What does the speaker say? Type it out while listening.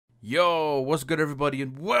Yo, what's good everybody,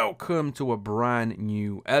 and welcome to a brand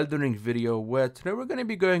new Elden Ring video where today we're going to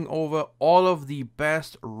be going over all of the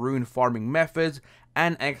best rune farming methods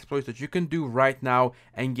and exploits that you can do right now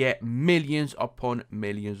and get millions upon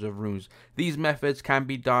millions of runes. These methods can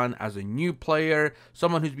be done as a new player,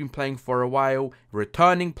 someone who's been playing for a while,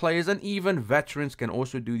 returning players, and even veterans can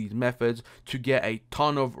also do these methods to get a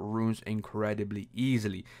ton of runes incredibly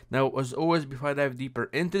easily. Now, as always, before I dive deeper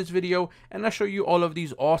into this video and I show you all of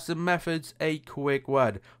these awesome methods, a quick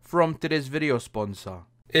word from today's video sponsor.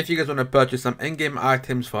 If you guys want to purchase some in-game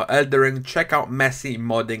items for Elden Ring, check out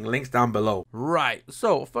MessyModding, links down below. Right,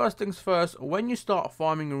 so first things first, when you start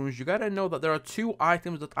farming runes, you gotta know that there are two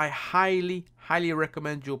items that I highly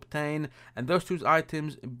recommend you obtain, and those two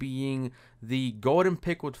items being the golden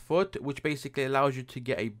pickled foot, which basically allows you to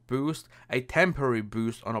get a boost, a temporary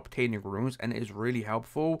boost on obtaining runes, and it is really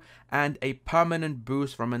helpful, and a permanent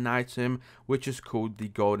boost from an item which is called the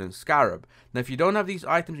golden scarab. Now if you don't have these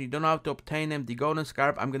items, you don't know how to obtain them, the golden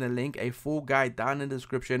scarab, I'm going to link a full guide down in the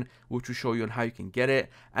description which will show you on how you can get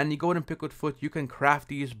it. And the golden pickled foot, you can craft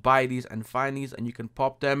these, buy these, and find these, and you can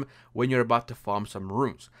pop them when you're about to farm some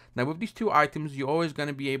runes. Now with these two items, you're always going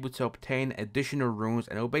to be able to obtain additional runes,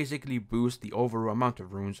 and it will basically boost the overall amount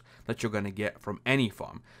of runes that you're going to get from any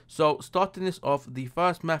farm. So starting this off, the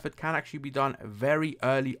first method can actually be done very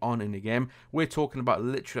early on in the game. We're talking about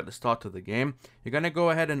literally at the start of the game. You're going to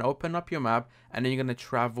go ahead and open up your map, and then you're going to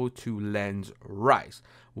travel to Lens Rise.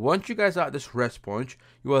 Once you guys are at this rest point,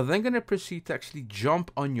 you are then going to proceed to actually jump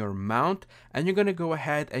on your mount, and you're going to go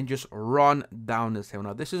ahead and just run down this hill.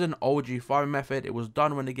 Now this is an OG farming method. It was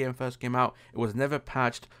done when the game first came out. It was never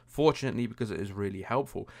patched, fortunately, because it is really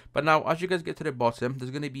helpful. But now as you guys get to the bottom,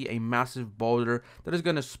 there's going to be a massive boulder that is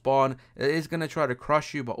going to spawn. It is going to try to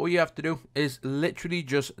crush you, but all you have to do is literally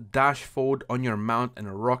just dash forward on your mount, and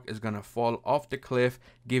a rock is going to fall off the cliff,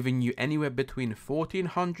 giving you anywhere between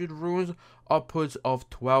 1400 runes upwards of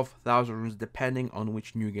 12,000 runes, depending on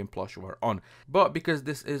which new game plus you are on. But because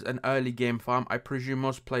this is an early game farm, I presume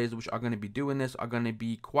most players which are going to be doing this are going to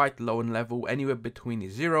be quite low in level, anywhere between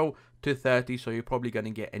 0 to 30, so you're probably going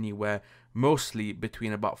to get anywhere mostly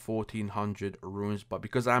between about 1400 runes. But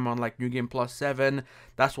because I'm on like new game plus 7,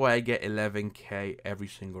 that's why I get 11k every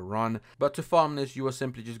single run. But to farm this, you are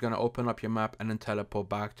simply just going to open up your map and then teleport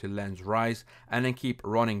back to Lens Rise, and then keep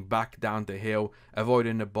running back down the hill,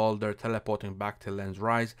 avoiding the boulder, teleporting back to Lens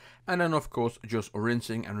Rise, and then of course just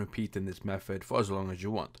rinsing and repeating this method for as long as you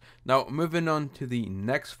want. Now moving on to the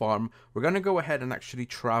next farm, we're going to go ahead and actually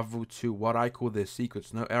travel to what I call the secret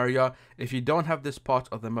snow area. If you don't have this part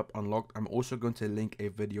of the map unlocked, I'm also going to link a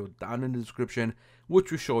video down in the description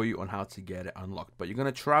which will show you on how to get it unlocked. But you're going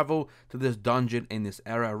to travel to this dungeon in this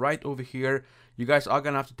area right over here. You guys are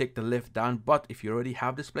going to have to take the lift down, but if you already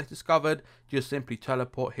have this place discovered, just simply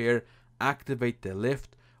teleport here, activate the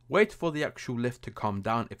lift, wait for the actual lift to come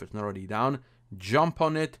down if it's not already down, jump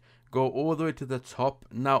on it, go all the way to the top.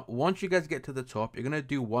 Now once you guys get to the top, you're going to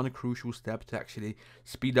do one crucial step to actually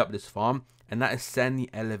speed up this farm, and that is send the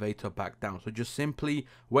elevator back down. So just simply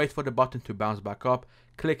wait for the button to bounce back up,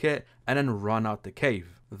 click it, and then run out the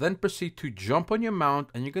cave. Then proceed to jump on your mount,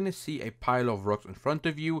 and you're going to see a pile of rocks in front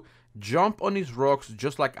of you. Jump on these rocks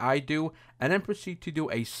just like I do, and then proceed to do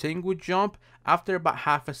a single jump. After about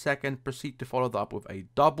half a second, proceed to follow that up with a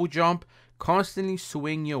double jump. Constantly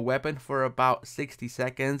swing your weapon for about 60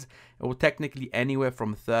 seconds. It will technically anywhere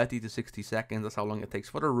from 30 to 60 seconds. That's how long it takes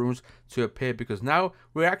for the runes to appear, because now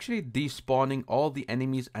we're actually despawning all the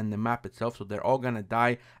enemies and the map itself, so they're all gonna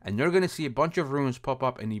die, and you're gonna see a bunch of runes pop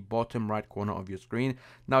up in the bottom right corner of your screen.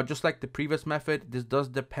 Now just like the previous method, this does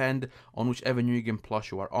depend on whichever new game plus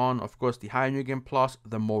you are on. Of course, the higher new game plus,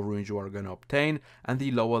 the more runes you are gonna obtain, and the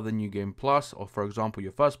lower the new game plus, or for example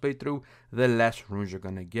your first playthrough, the less runes you're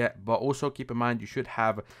gonna get. But also keep in mind, you should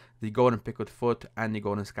have the golden pickled foot and the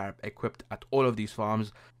golden scarab equipped at all of these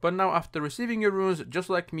farms. But now after receiving your runes, just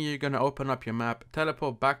like me, you're going to open up your map,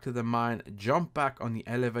 teleport back to the mine, jump back on the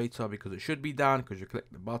elevator because it should be down because you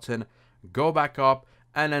clicked the button, go back up,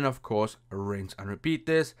 and then of course rinse and repeat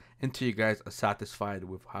this until you guys are satisfied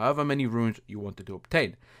with however many runes you wanted to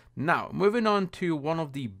obtain. Now moving on to one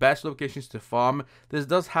of the best locations to farm. This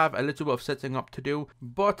does have a little bit of setting up to do,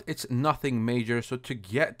 but it's nothing major. So to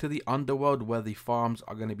get to the underworld where the farms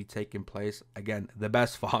are going to be taking place, again the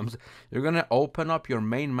best farms, you're going to open up your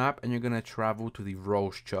main map and you're going to travel to the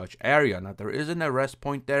Rose Church area. Now there isn't a rest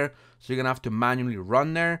point there, so you're going to have to manually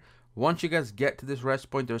run there. Once you guys get to this rest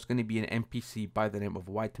point, there's going to be an NPC by the name of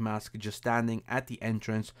White Mask just standing at the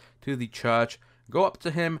entrance to the church. Go up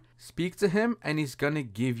to him, speak to him, and he's going to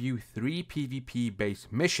give you 3 PvP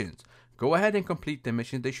based missions. Go ahead and complete the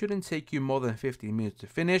missions. They shouldn't take you more than 15 minutes to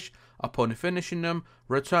finish. Upon finishing them,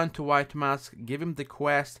 return to White Mask, give him the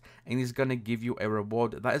quest, and he's going to give you a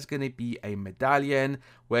reward. That is going to be a medallion,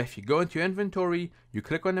 where if you go into your inventory, you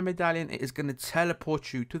click on the medallion, it is going to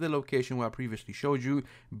teleport you to the location where I previously showed you,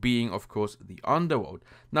 being of course the underworld.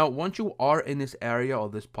 Now once you are in this area or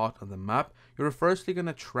this part of the map, you're firstly going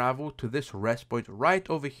to travel to this rest point right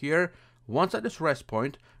over here. Once at this rest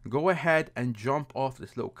point, go ahead and jump off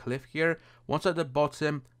this little cliff here. Once at the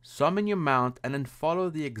bottom, summon your mount and then follow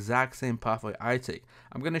the exact same pathway I take.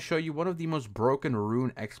 I'm going to show you one of the most broken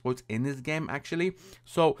rune exploits in this game actually.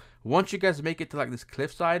 So once you guys make it to like this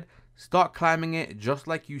cliffside, start climbing it just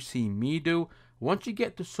like you see me do. Once you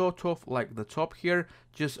get to sort of like the top here,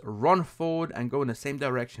 just run forward and go in the same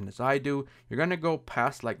direction as I do. You're going to go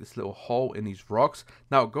past like this little hole in these rocks.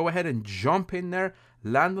 Now go ahead and jump in there,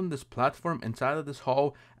 land on this platform inside of this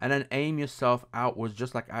hole, and then aim yourself outwards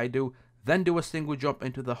just like I do. Then do a single jump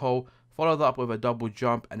into the hole, follow that up with a double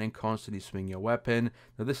jump, and then constantly swing your weapon.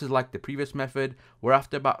 Now this is like the previous method, where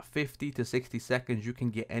after about 50 to 60 seconds you can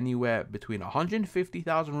get anywhere between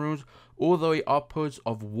 150,000 runes all the way upwards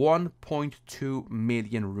of 1.2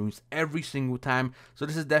 million runes every single time. So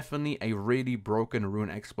this is definitely a really broken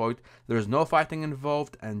rune exploit. There is no fighting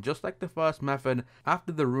involved, and just like the first method,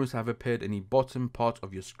 after the runes have appeared in the bottom part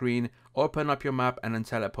of your screen, open up your map and then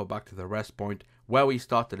teleport back to the rest point where we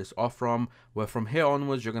started this off from, where from here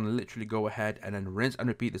onwards you're going to literally go ahead and then rinse and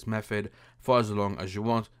repeat this method for as long as you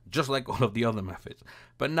want, just like all of the other methods.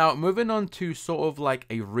 But now moving on to sort of like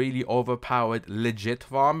a really overpowered legit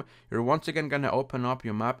farm, you're once again going to open up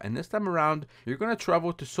your map, and this time around you're going to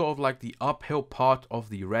travel to sort of like the uphill part of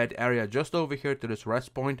the red area just over here to this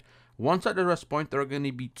rest point. Once at the rest point, there are going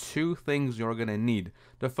to be two things you're going to need.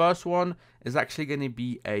 The first one is actually going to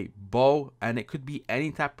be a bow, and it could be any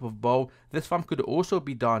type of bow. This farm could also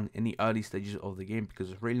be done in the early stages of the game because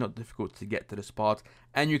it's really not difficult to get to this part,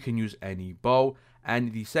 and you can use any bow.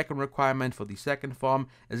 And the second requirement for the second farm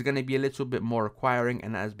is going to be a little bit more requiring,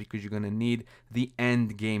 and that is because you're going to need the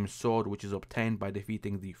end game sword, which is obtained by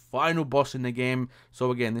defeating the final boss in the game.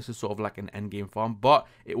 So again, this is sort of like an end game farm, but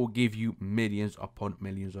it will give you millions upon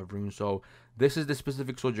millions of runes. So this is the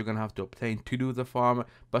specific sword you're going to have to obtain to do the farm.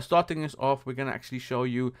 But starting this off, we're going to actually show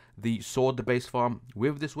you the sword based farm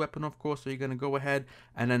with this weapon, of course. So you're going to go ahead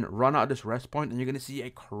and then run out of this rest point, and you're going to see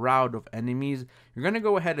a crowd of enemies. You're going to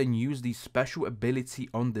go ahead and use the special ability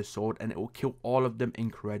on this sword, and it will kill all of them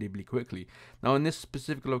incredibly quickly. Now in this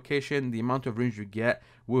specific location, the amount of runes you get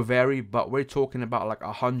will vary, but we're talking about like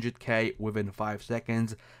 100k within 5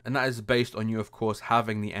 seconds, and that is based on you of course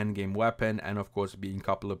having the end game weapon and of course being a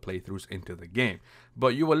couple of playthroughs into the game.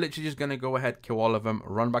 But you are literally just going to go ahead, kill all of them,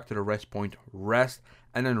 run back to the rest point, rest,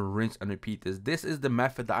 and then rinse and repeat this. This is the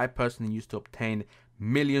method that I personally used to obtain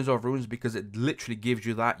millions of runes, because it literally gives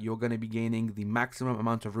you that. You're going to be gaining the maximum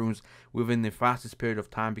amount of runes within the fastest period of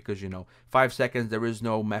time, because, you know, 5 seconds, there is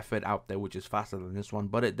no method out there which is faster than this one,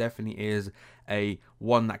 but it definitely is a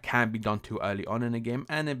one that can be done too early on in the game,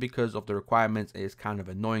 and then because of the requirements, it is kind of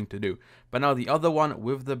annoying to do. But now the other one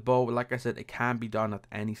with the bow, like I said, it can be done at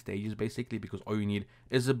any stages basically, because all you need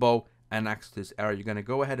is a bow and access to this area. You're going to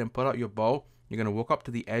go ahead and put out your bow. You're going to walk up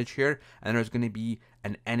to the edge here, and there's going to be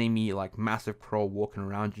an enemy, like massive crow, walking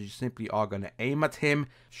around. You simply are going to aim at him,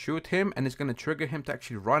 shoot him, and it's going to trigger him to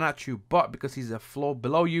actually run at you. But because he's a floor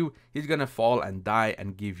below you, he's going to fall and die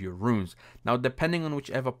and give you runes. Now, depending on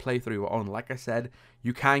whichever playthrough you're on, like I said,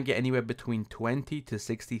 you can get anywhere between 20 to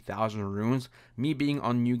 60,000 runes. Me being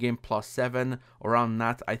on New Game Plus 7, around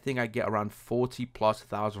that, I think I get around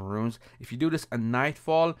 40,000+ runes. If you do this at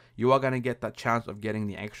nightfall, you are going to get that chance of getting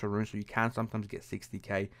the extra runes, so you can sometimes get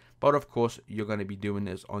 60k. But of course, you're going to be doing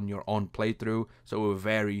this on your own playthrough, so it will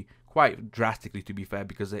vary quite drastically, to be fair,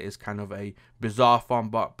 because it is kind of a bizarre farm.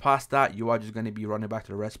 But past that, you are just going to be running back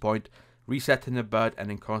to the rest point, resetting the bird, and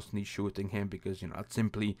then constantly shooting him, because, you know, that's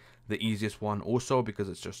simply the easiest one, also because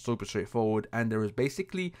it's just super straightforward, and there is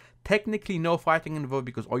basically technically no fighting involved,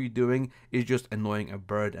 because all you're doing is just annoying a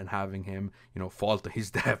bird and having him, you know, fall to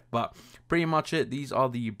his death. But pretty much it. These are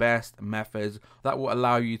the best methods that will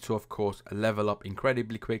allow you to, of course, level up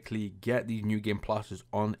incredibly quickly, get these new game pluses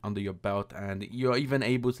under your belt, and you're even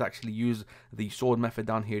able to actually use the sword method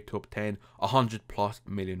down here to obtain 100+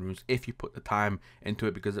 million runes if you put the time into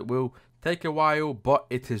it, because it will take a while, but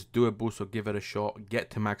it is doable. So give it a shot,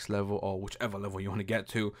 get to max level, or whichever level you want to get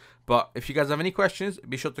to. But if you guys have any questions,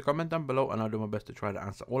 be sure to comment down below, and I'll do my best to try to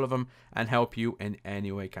answer all of them and help you in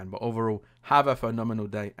any way I can. But overall, have a phenomenal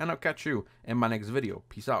day, and I'll catch you in my next video.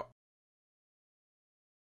 Peace out.